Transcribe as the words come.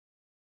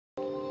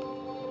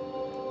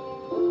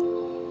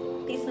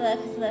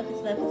love, peace, love, peace,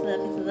 love, peace,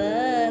 love, peace,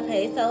 love.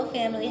 Hey soul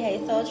family,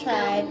 hey soul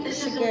tribe.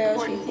 It's your girl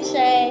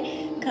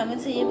TriceyCheaa coming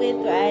to you with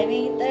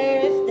Thriving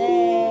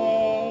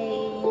Thursday.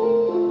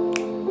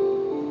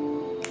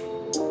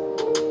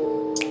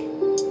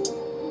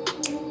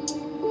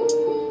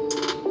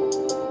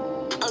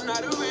 I'm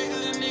not a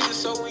regular nigga,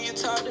 so when you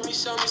talk to me,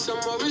 show me some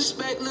more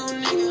respect, little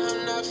nigga.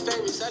 I'm not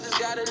famous, I just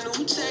got a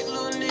new check,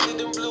 little nigga.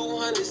 Them blue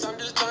hundreds, I'm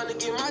just trying to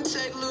get my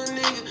check, little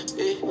nigga.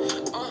 Yeah,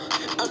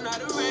 I'm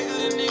not a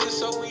regular nigga,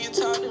 so when you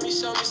talk to me,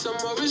 show me some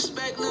more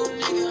respect, little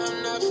nigga.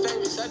 I'm not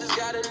famous, I just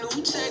got a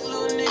new check,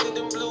 little nigga.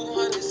 Them blue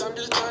hundreds, I'm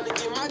just trying to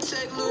get my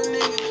check, little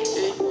nigga.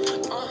 Yeah,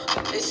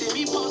 they see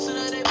me posted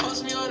up, they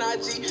post me on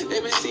IG. They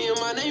been seeing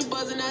my name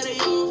buzzing, now they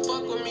all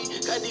fuck with me.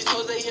 Got these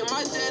hoes, they hit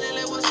my dad and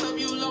like, what's up,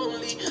 you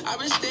lonely? I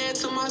been staying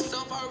to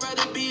myself, I'd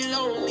rather be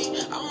lonely.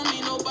 I don't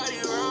need nobody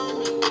around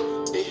me.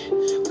 Yeah,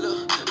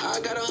 look,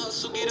 I gotta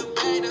hustle, get a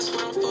bag, that's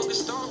what I'm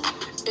focused on.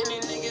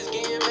 Any niggas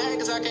getting mad,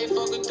 cause I can't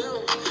fuck with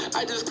them.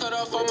 I just cut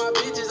off all my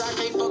bitches, I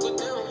can't fuck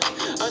with them.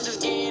 I'm just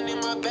getting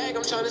in my bag,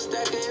 I'm tryna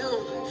stack a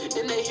M.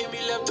 And they hit me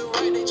left or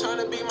right, they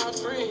tryna be my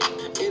friend.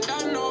 And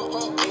I know,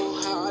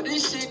 how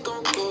this shit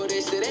gon' go.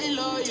 They say they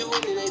love you,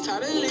 and then they try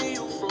to leave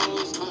you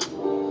froze.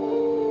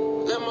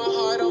 Let my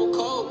heart on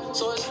cold,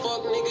 so it's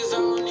fuck niggas, I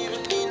don't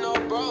even need no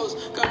bros.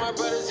 Got my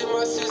brothers and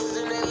my sisters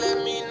and they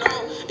let me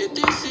know. If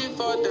this shit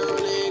fall down,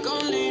 they ain't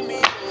gon' leave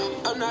me.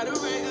 I'm not a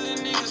regular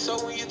nigga, so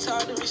when you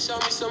talk to me, show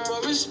me some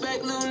more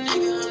respect, little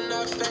nigga. I'm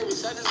not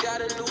famous, I just got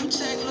a new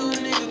check, little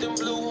nigga. Them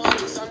blue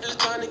hundreds, I'm just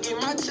trying to get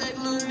my check,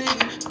 little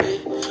nigga.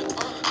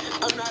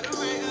 Yeah, I'm not a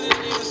regular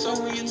nigga, so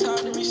when you talk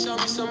to me, show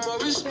me some more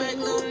respect,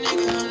 little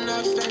nigga. I'm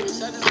not famous,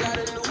 I just got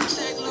a new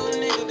check, little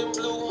nigga. Them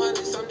blue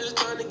hundreds, I'm just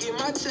trying to get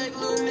my check,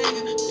 little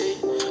nigga.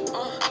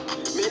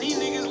 Many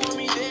niggas want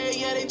me dead,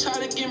 yeah, they try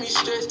to give me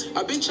stress.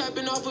 I been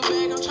trapping off a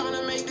bag, I'm trying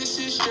to make this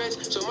shit stretch.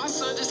 So my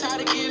son just how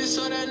to get it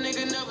so that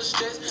nigga never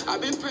stress. I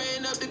been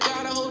praying up to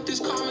God, I hope this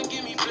karma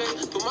give me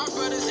blessed. Put my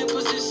brothers in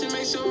position,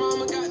 make sure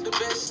mama got the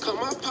best. Call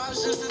my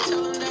pops just to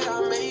tell them that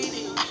I made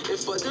it. And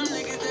for them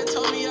niggas that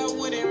told me I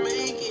wouldn't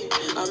make it,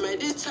 I'm at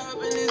the top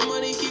and this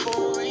money keep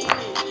on raining.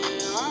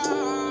 Yeah,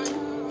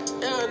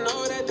 I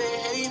know that they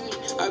hate me.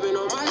 I've been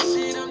on my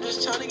shit, I'm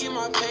just trying to get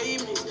my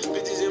payments.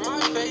 Bitches in my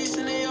face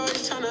and they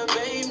always trying to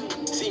bait me.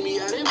 See me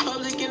out in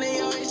public and they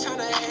always trying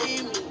to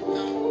hate me.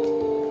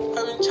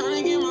 I've been trying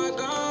to get my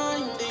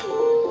gun,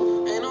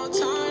 ain't no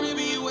time to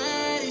be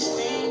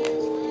wasting.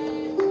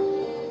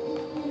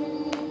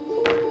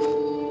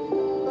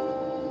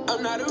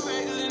 I'm not a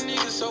regular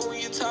nigga, so when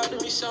you talk to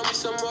me, show me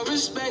some more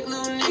respect,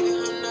 little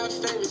nigga. I'm not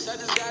famous, I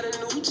just got a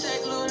new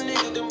check, little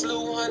nigga. Them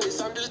blue hundreds,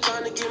 I'm just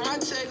trying to get my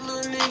check,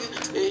 little nigga.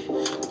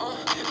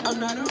 Yeah, I'm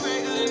not a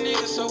regular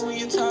nigga, so when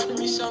you talk to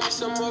me, show me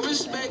some more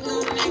respect,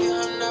 little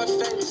nigga. I'm not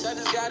famous, I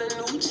just got a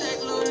new check,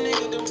 little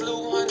nigga. Them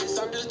blue hundreds,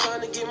 I'm just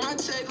trying to get my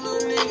check,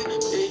 little nigga.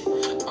 Yeah,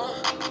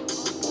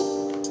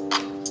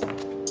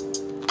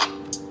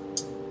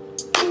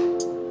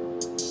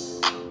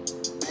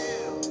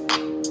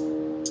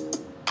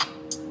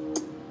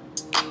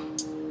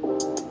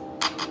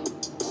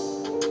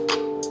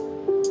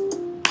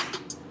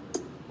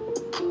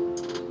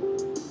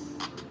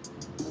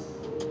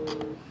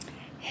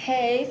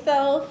 Hey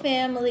soul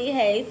family,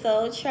 hey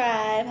soul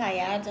tribe. How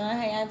y'all doing?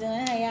 How y'all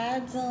doing? How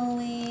y'all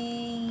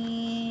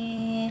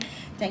doing?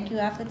 Thank you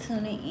all for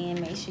tuning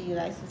in. Make sure you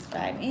like,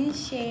 subscribe, and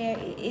share.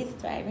 It is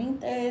Thriving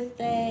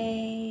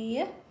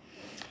Thursday.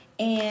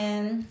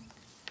 And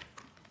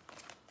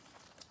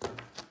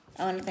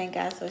I want to thank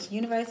God, Source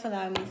Universe, for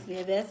allowing me to be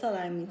a vessel,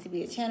 allowing me to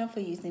be a channel, for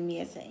using me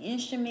as an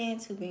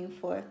instrument to bring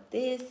forth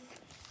this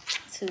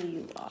to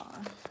you all.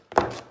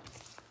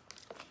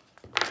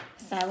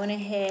 So I went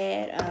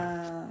ahead,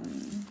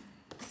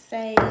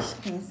 sage,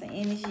 cleanse the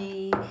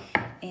energy,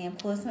 and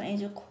pull some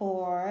angel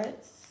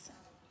cards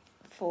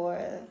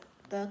for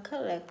the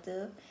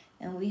collective.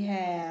 And we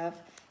have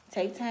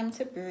take time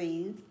to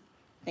breathe.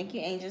 Thank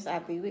you, angels. I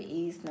breathe with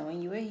ease,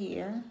 knowing you are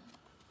here.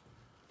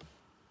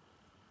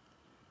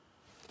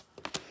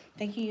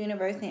 Thank you,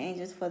 universe and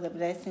angels, for the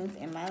blessings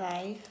in my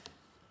life.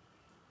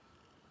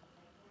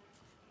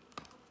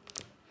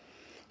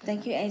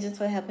 Thank you, angels,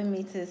 for helping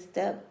me to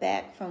step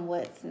back from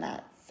what's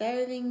not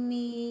serving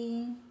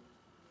me.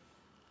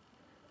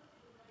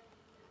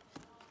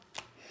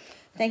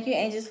 Thank you,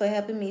 angels, for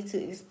helping me to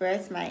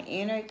express my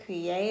inner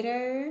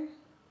creator.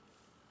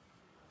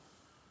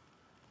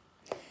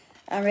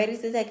 I'm ready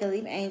to take a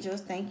leap,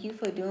 angels. Thank you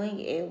for doing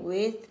it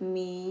with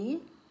me.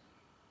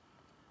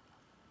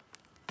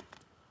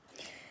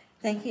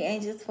 Thank you,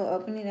 angels, for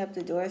opening up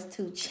the doors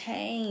to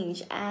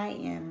change. I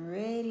am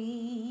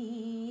ready.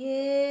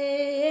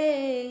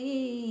 Yay.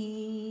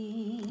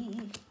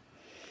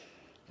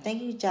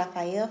 Thank you,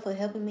 Japhael, for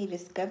helping me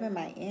discover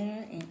my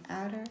inner and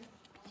outer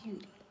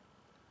beauty.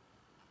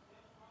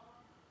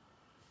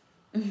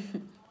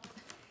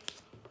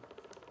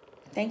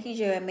 Thank you,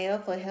 Jeremiah,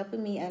 for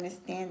helping me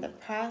understand the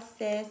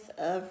process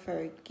of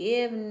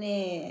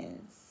forgiveness.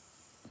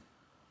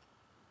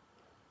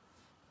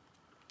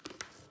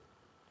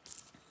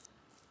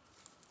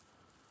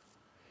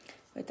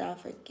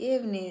 Without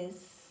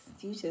forgiveness,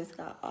 you just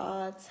got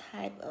all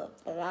type of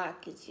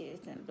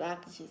blockages and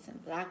blockages and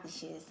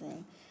blockages,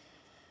 and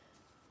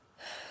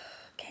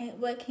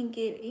what can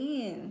get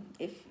in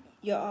if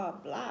you're all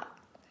blocked?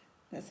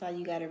 That's why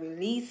you got to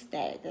release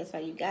that. That's why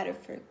you got to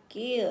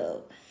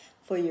forgive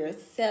for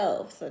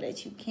yourself so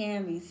that you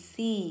can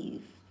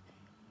receive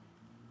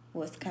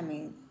what's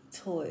coming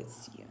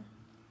towards you.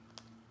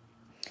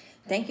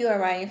 Thank you,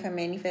 Orion, for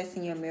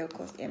manifesting your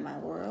miracles in my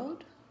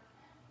world.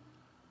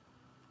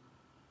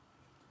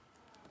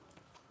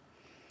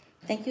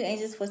 Thank you,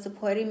 angels, for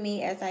supporting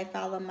me as I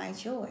follow my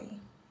joy.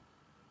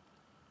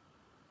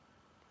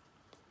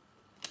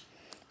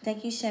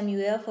 Thank you,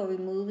 Shemuel, for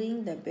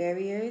removing the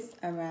barriers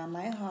around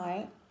my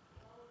heart.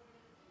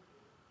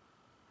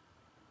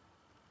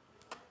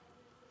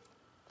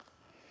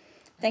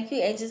 Thank you,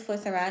 angels, for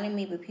surrounding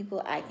me with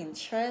people I can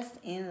trust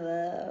and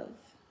love.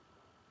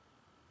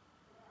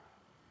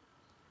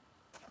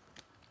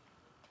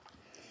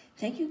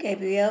 Thank you,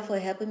 Gabriel, for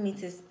helping me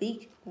to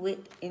speak with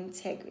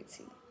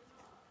integrity.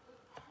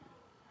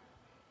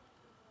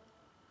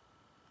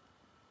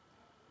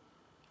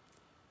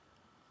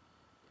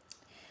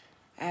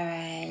 All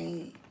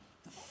right.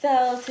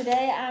 So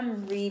today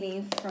I'm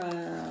reading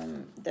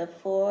from The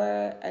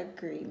 4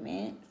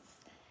 Agreements,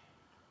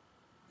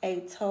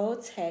 a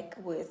Toltec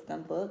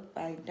wisdom book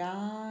by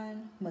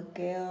Don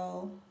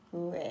Miguel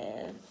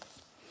Ruiz.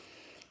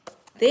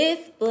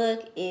 This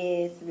book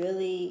is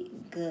really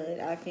good.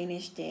 I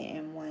finished it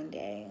in one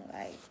day.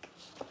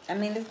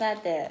 It's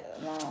not that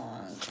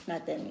long. It's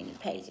not that many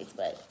pages,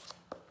 but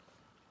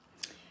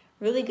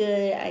really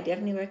good. I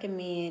definitely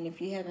recommend,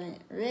 if you haven't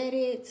read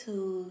it,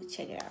 to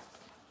check it out.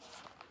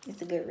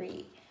 It's a good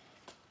read.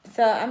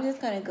 So I'm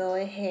just going to go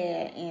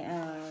ahead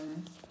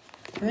and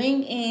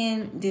bring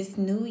in this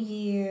new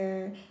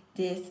year,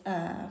 this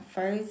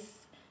first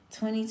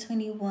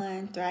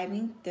 2021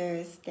 Thriving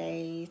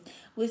Thursdays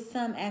with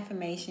some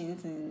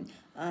affirmations and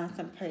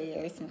some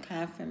prayers, some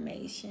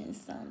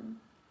confirmations, some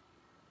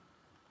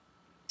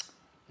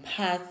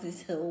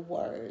positive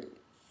words.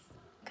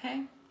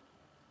 Okay?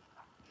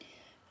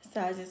 So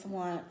I just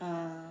want,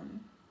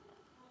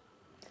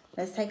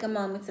 let's take a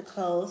moment to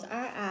close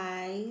our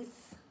eyes,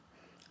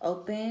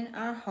 open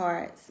our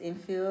hearts,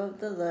 and feel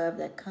the love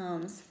that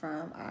comes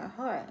from our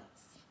hearts.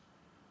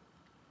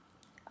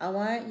 I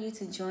want you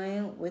to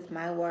join with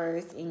my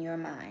words in your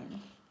mind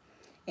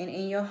and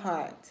in your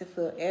heart to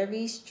feel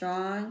every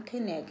strong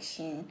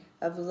connection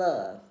of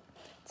love.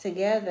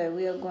 Together,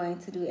 we are going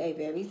to do a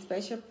very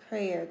special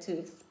prayer to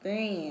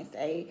experience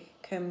a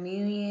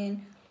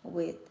communion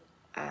with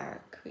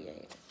our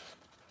Creator.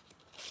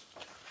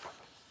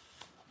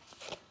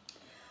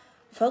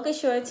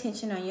 Focus your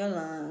attention on your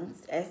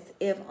lungs as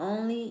if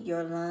only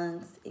your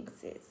lungs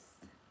exist.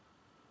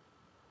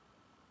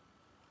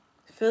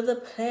 Feel the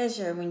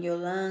pleasure when your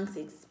lungs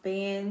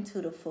expand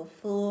to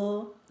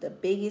fulfill the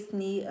biggest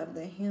need of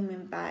the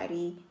human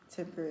body,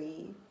 to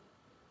breathe.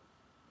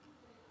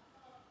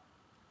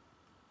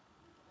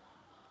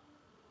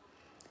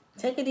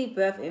 Take a deep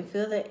breath and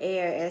feel the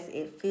air as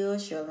it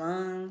fills your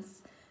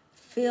lungs.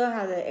 Feel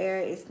how the air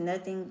is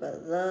nothing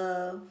but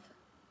love.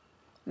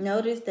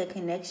 Notice the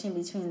connection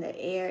between the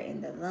air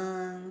and the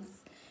lungs,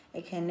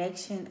 a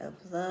connection of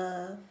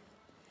love.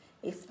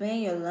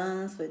 Expand your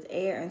lungs with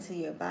air until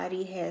your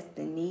body has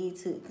the need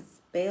to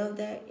expel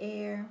that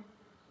air.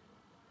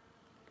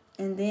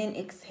 And then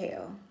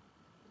exhale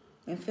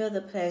and feel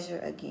the pleasure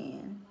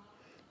again.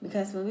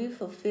 Because when we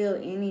fulfill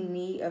any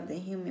need of the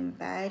human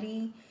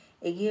body,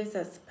 it gives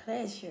us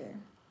pleasure.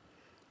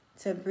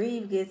 To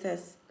breathe gives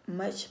us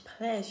much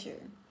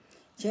pleasure.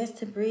 Just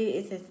to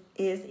breathe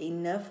is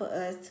enough for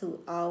us to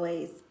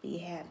always be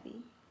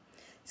happy,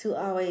 to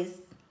always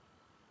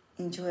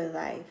enjoy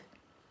life.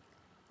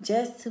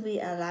 Just to be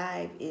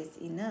alive is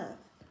enough.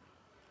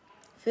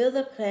 Feel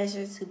the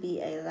pleasure to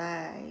be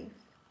alive,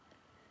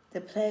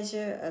 the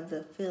pleasure of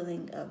the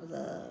feeling of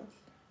love.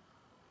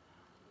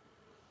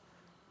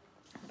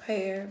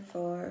 Prayer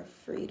for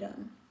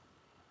freedom.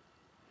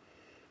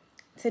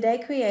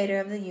 Today, Creator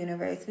of the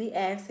universe, we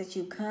ask that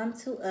you come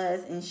to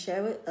us and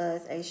share with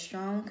us a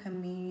strong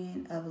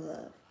communion of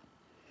love.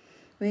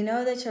 We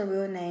know that your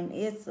real name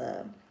is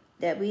love,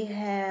 that we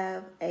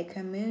have a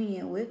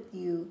communion with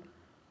you,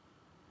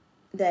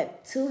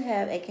 that to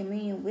have a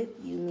communion with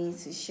you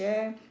means to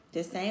share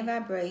the same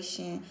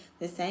vibration,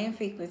 the same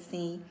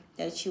frequency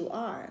that you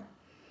are.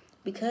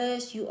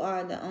 Because you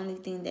are the only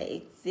thing that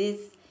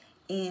exists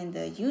in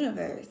the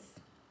universe.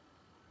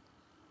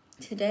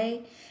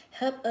 Today,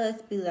 help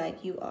us be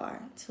like you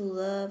are, to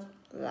love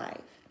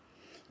life,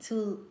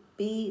 to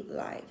be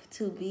life,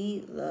 to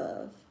be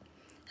love.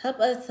 Help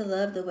us to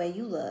love the way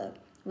you love,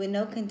 with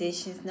no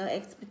conditions, no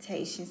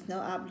expectations, no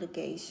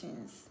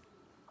obligations,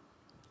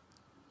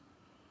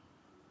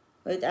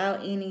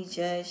 without any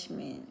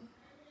judgment.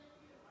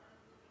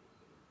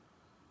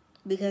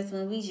 Because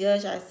when we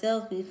judge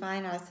ourselves, we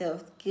find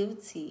ourselves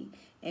guilty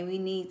and we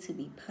need to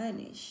be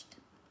punished.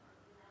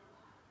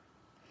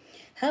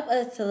 Help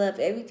us to love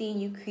everything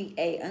you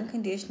create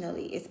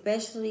unconditionally,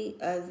 especially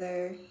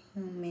other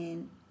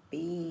human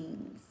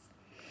beings,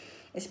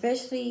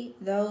 especially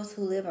those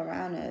who live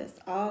around us,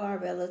 all our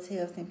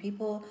relatives and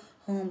people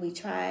whom we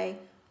try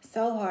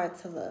so hard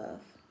to love.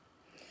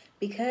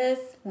 Because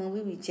when we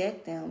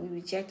reject them,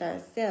 we reject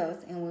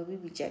ourselves, and when we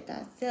reject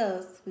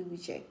ourselves, we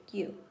reject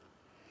you.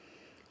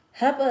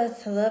 Help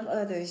us to love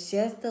others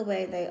just the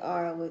way they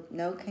are with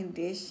no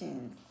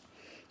conditions.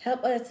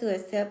 Help us to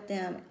accept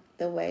them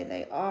the way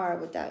they are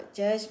without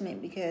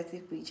judgment, because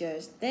if we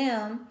judge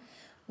them,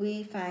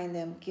 we find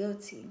them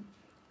guilty.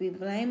 We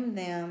blame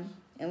them,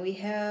 and we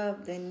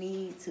have the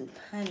need to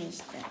punish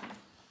them.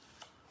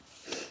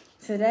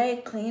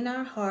 Today, clean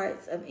our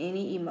hearts of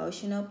any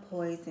emotional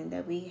poison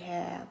that we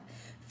have.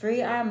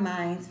 Free our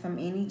minds from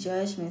any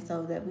judgment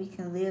so that we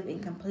can live in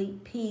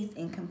complete peace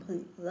and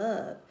complete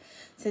love.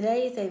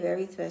 Today is a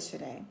very special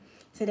day.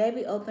 Today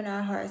we open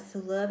our hearts to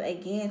love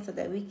again so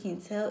that we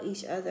can tell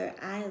each other,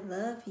 I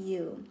love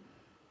you,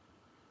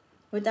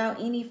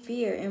 without any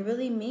fear, and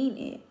really mean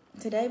it.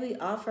 Today we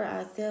offer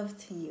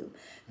ourselves to you.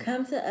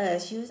 Come to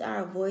us, use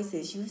our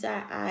voices, use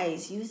our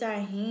eyes, use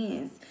our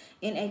hands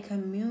in a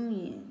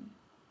communion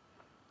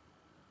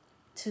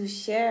to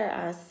share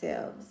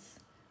ourselves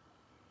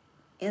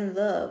in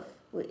love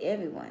with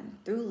everyone,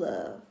 through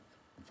love,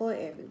 for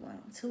everyone,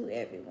 to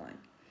everyone.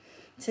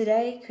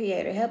 Today,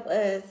 Creator, help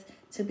us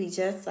to be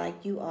just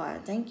like you are.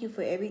 Thank you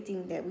for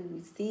everything that we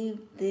received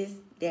this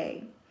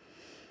day,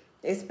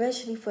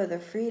 especially for the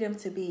freedom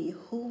to be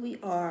who we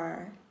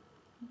are,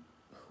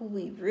 who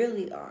we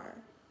really are.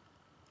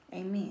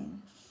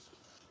 Amen.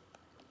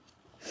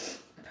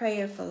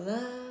 Prayer for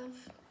love.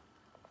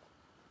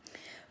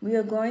 We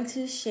are going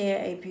to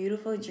share a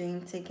beautiful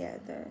dream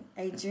together,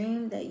 a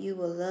dream that you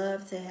will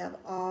love to have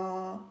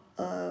all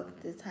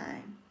of the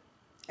time.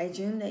 A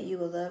dream that you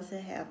will love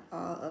to have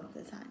all of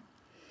the time.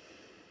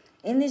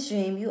 In this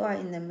dream, you are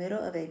in the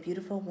middle of a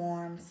beautiful,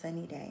 warm,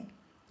 sunny day.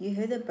 You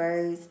hear the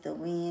birds, the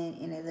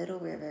wind, and a little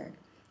river.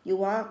 You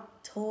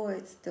walk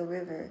towards the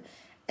river.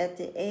 At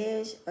the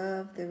edge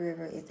of the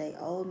river is an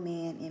old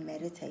man in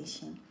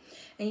meditation.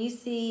 And you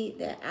see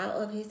that out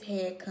of his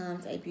head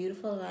comes a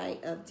beautiful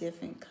light of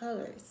different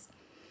colors.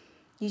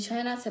 You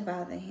try not to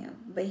bother him,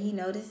 but he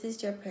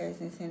notices your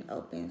presence and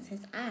opens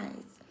his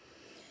eyes.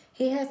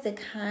 He has the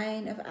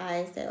kind of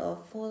eyes that are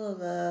full of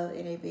love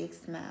and a big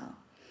smile.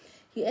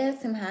 You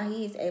ask him how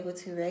he is able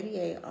to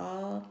radiate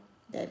all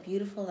that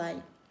beautiful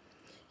light.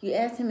 You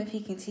ask him if he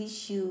can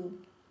teach you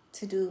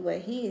to do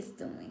what he is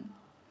doing.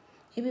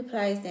 He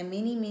replies that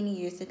many, many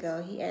years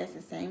ago, he asked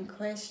the same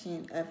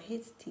question of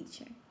his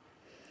teacher.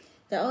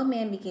 The old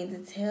man began to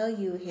tell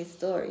you his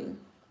story.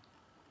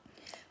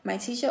 My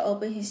teacher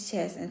opened his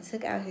chest and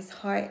took out his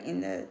heart,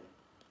 and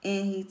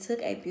he took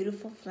a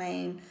beautiful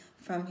flame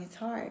from his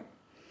heart.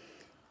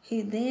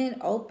 He then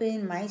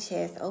opened my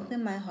chest,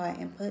 opened my heart,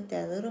 and put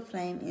that little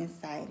flame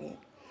inside it.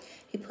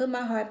 He put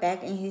my heart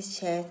back in his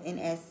chest, and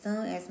as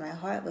soon as my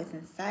heart was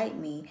inside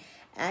me,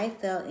 I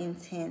felt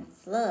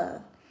intense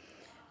love,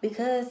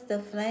 because the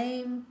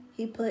flame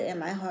he put in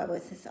my heart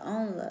was his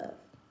own love.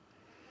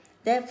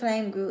 That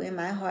flame grew in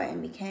my heart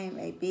and became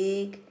a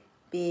big,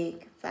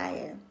 big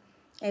fire.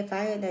 A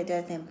fire that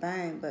doesn't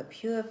burn but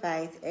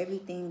purifies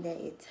everything that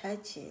it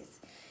touches.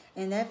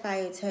 And that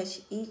fire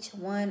touched each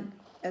one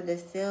of the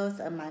cells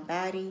of my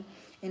body,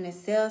 and the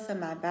cells of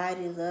my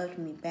body loved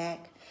me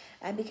back.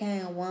 I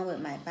became one with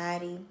my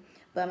body,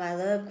 but my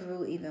love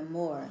grew even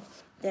more.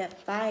 That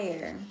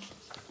fire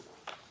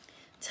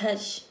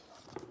touched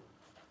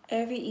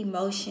every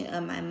emotion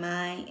of my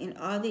mind, and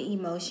all the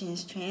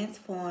emotions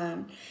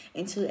transformed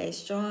into a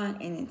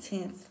strong and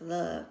intense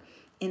love.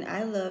 And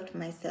I loved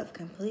myself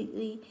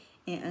completely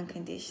and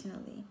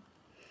unconditionally.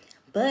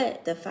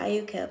 But the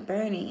fire kept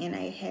burning, and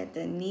I had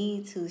the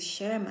need to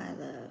share my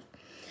love.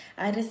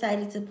 I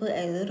decided to put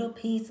a little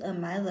piece of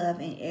my love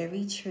in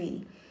every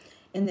tree,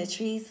 and the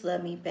trees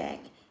loved me back,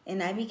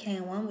 and I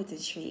became one with the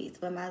trees.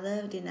 But my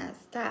love did not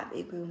stop.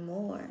 It grew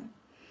more.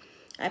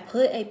 I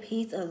put a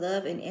piece of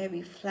love in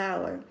every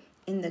flower,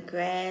 in the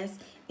grass,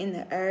 in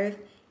the earth,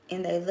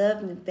 and they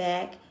loved me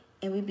back,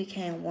 and we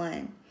became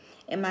one.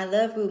 And my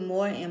love grew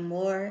more and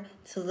more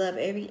to love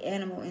every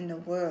animal in the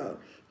world.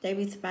 They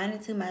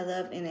responded to my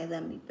love, and they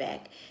loved me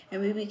back,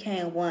 and we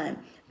became one.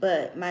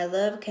 But my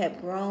love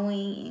kept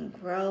growing and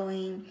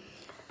growing.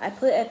 I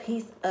put a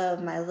piece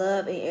of my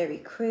love in every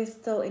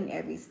crystal, in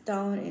every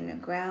stone, in the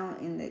ground,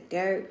 in the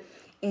dirt,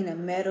 in the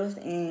metals,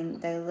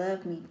 and they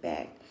loved me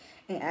back.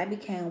 And I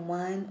became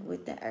one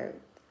with the earth.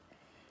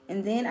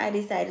 And then I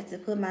decided to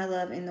put my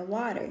love in the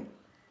water,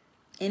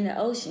 in the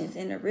oceans,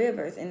 in the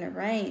rivers, in the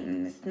rain,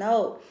 in the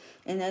snow,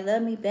 and they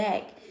loved me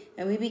back.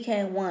 And we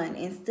became one,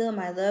 and still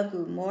my love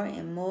grew more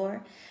and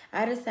more.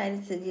 I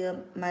decided to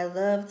give my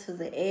love to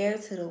the air,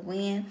 to the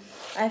wind.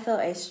 I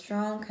felt a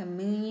strong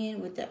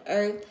communion with the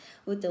earth,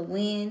 with the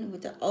wind,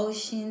 with the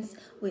oceans,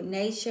 with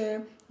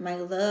nature. My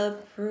love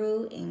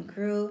grew and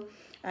grew.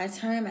 I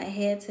turned my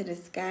head to the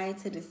sky,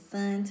 to the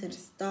sun, to the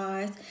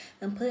stars,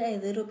 and put a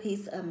little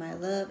piece of my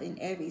love in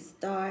every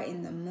star,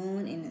 in the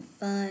moon, in the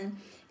sun,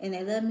 and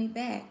they loved me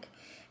back.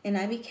 And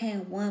I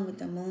became one with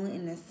the moon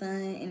and the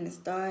sun and the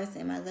stars,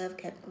 and my love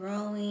kept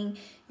growing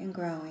and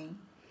growing.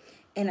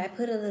 And I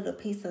put a little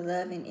piece of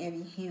love in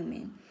every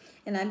human.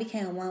 And I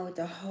became one with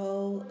the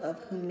whole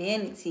of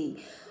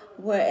humanity.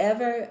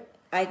 Wherever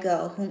I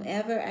go,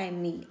 whomever I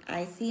meet,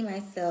 I see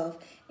myself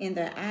in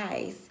their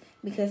eyes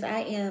because I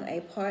am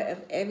a part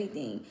of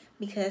everything,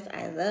 because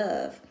I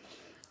love.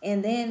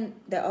 And then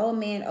the old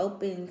man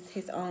opens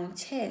his own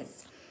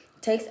chest,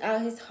 takes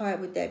out his heart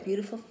with that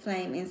beautiful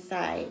flame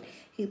inside.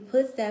 He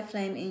puts that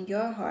flame in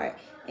your heart,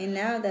 and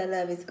now that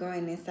love is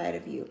growing inside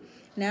of you.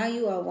 Now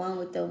you are one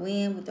with the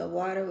wind, with the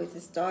water, with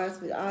the stars,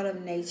 with all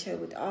of nature,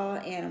 with all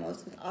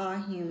animals, with all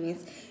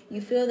humans.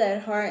 You feel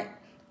that heart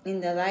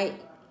in the light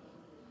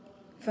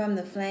from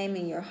the flame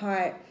in your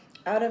heart.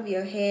 Out of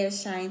your head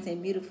shines a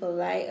beautiful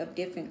light of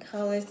different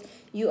colors.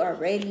 You are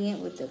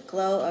radiant with the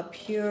glow of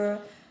pure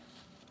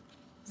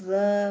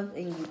love,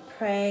 and you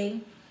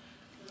pray.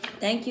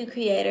 Thank you,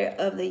 Creator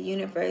of the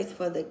universe,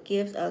 for the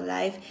gift of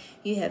life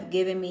you have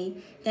given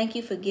me. Thank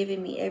you for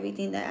giving me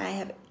everything that I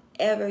have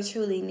ever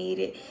truly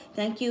needed.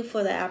 Thank you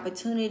for the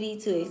opportunity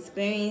to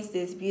experience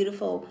this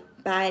beautiful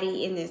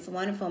body in this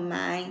wonderful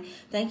mind.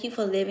 Thank you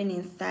for living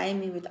inside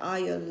me with all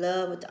your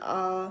love, with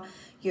all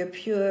your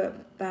pure,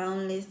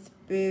 boundless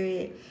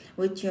spirit,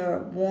 with your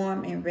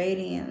warm and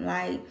radiant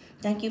light.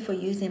 Thank you for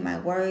using my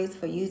words,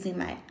 for using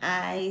my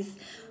eyes,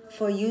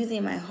 for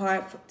using my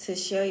heart to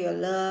share your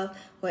love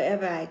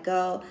wherever I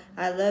go.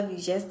 I love you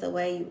just the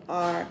way you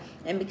are.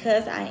 And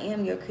because I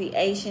am your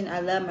creation, I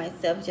love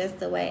myself just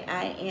the way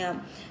I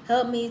am.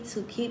 Help me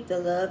to keep the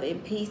love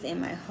and peace in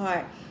my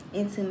heart,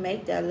 and to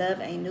make that love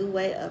a new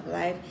way of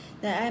life,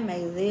 that I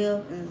may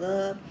live and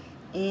love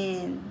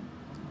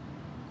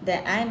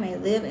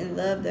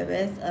the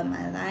rest of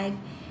my life.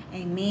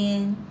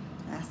 Amen.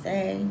 I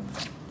say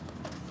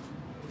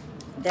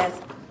that's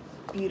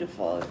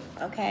beautiful.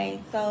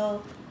 Okay,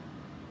 so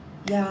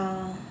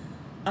y'all,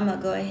 I'm going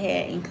to go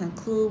ahead and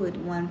conclude with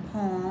one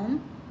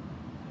poem.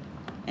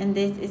 And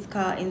this is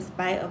called In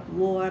Spite of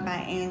War by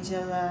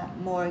Angela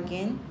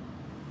Morgan.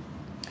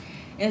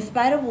 In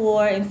spite of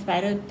war, in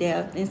spite of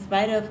death, in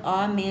spite of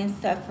all men's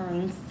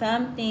suffering,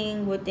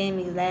 something within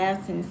me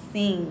laughs and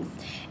sings.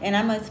 And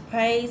I must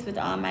praise with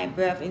all my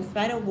breath. In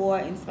spite of war,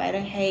 in spite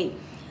of hate,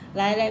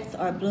 lilacs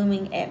are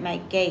blooming at my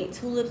gate.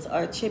 Tulips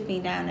are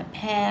tripping down the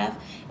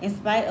path. In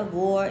spite of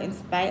war, in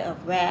spite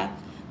of wrath,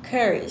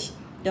 courage.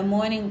 The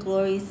morning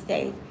glory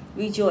saith,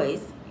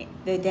 rejoice,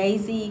 the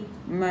daisy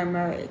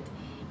murmureth.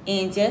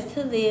 And just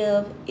to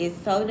live is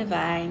so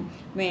divine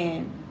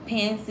when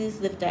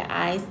pansies lift their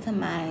eyes to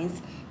mine.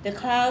 The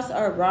clouds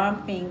are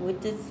romping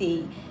with the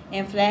sea,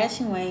 and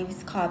flashing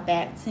waves call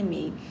back to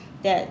me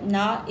that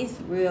naught is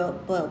real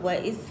but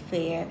what is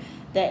fair,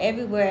 that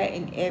everywhere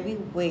and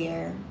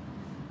everywhere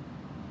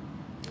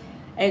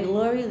a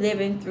glory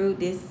living through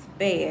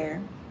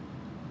despair.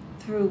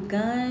 Through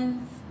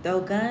guns,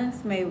 though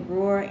guns may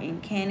roar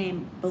and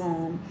cannon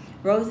boom,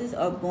 roses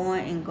are born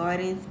and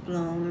gardens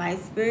bloom. My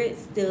spirit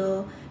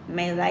still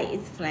may light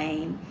its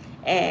flame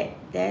at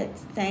that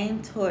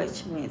same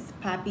torch whence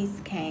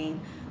poppies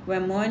came, where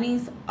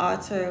morning's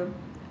altar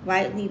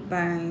whitely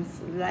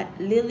burns.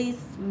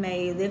 Lilies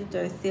may lift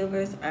their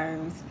silver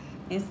urns.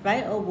 In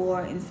spite of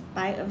war, in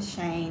spite of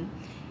shame,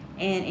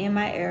 and in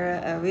my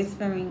era a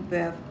whispering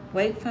breath,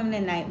 wake from the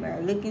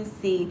nightmare, look and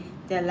see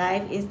that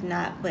life is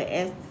not but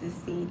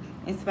ecstasy.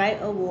 In spite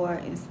of war,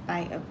 in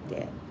spite of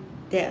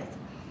death.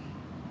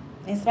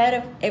 In spite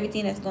of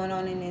everything that's going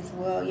on in this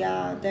world,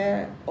 y'all,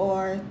 there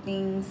are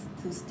things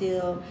to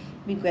still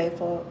be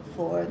grateful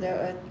for. There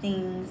are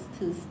things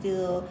to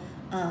still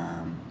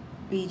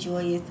be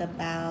joyous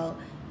about.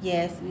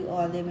 Yes, we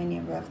are living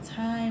in rough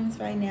times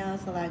right now.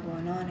 It's a lot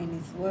going on in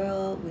this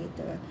world with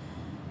the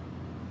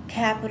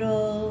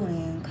capital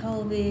and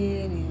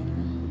COVID and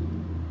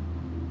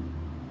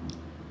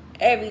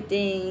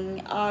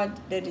everything, all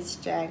the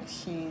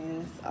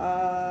distractions,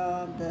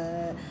 all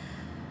the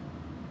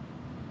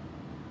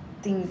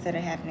things that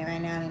are happening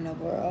right now in the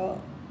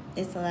world.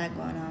 It's a lot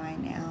going on right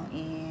now,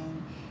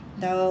 and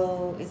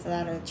though it's a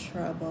lot of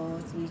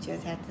troubles, we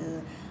just have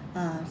to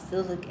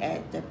still look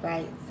at the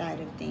bright side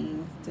of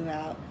things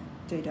throughout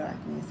the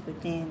darkness.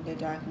 Within the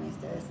darkness,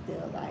 there's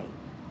still light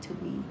to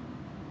be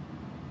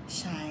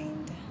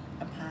shined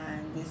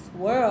upon this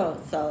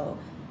world. So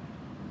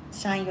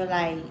shine your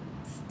light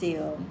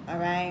still, all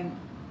right?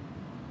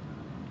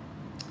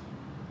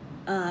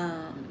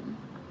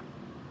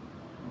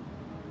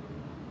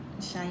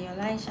 Shine your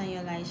light, shine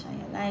your light, shine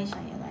your light,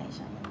 shine your light,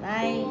 shine your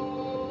light.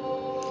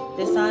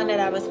 The song that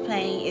I was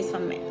playing is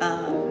from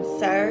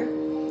Sir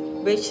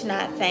Rich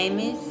Not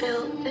Famous.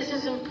 Bill, this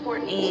is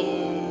important.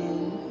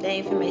 And the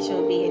information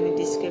will be in the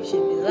description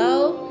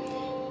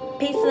below.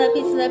 Peace and love,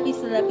 peace and love, peace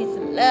and love, peace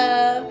and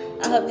love.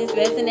 I hope this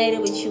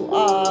resonated with you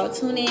all.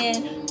 Tune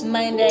in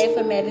Monday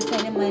for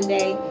Meditating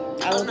Monday.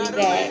 I will be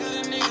back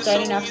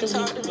starting off the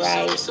week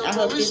right. I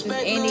hope this is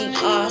ending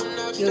off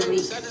your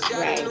week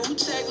right.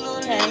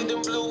 Okay?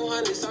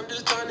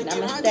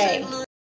 Namaste.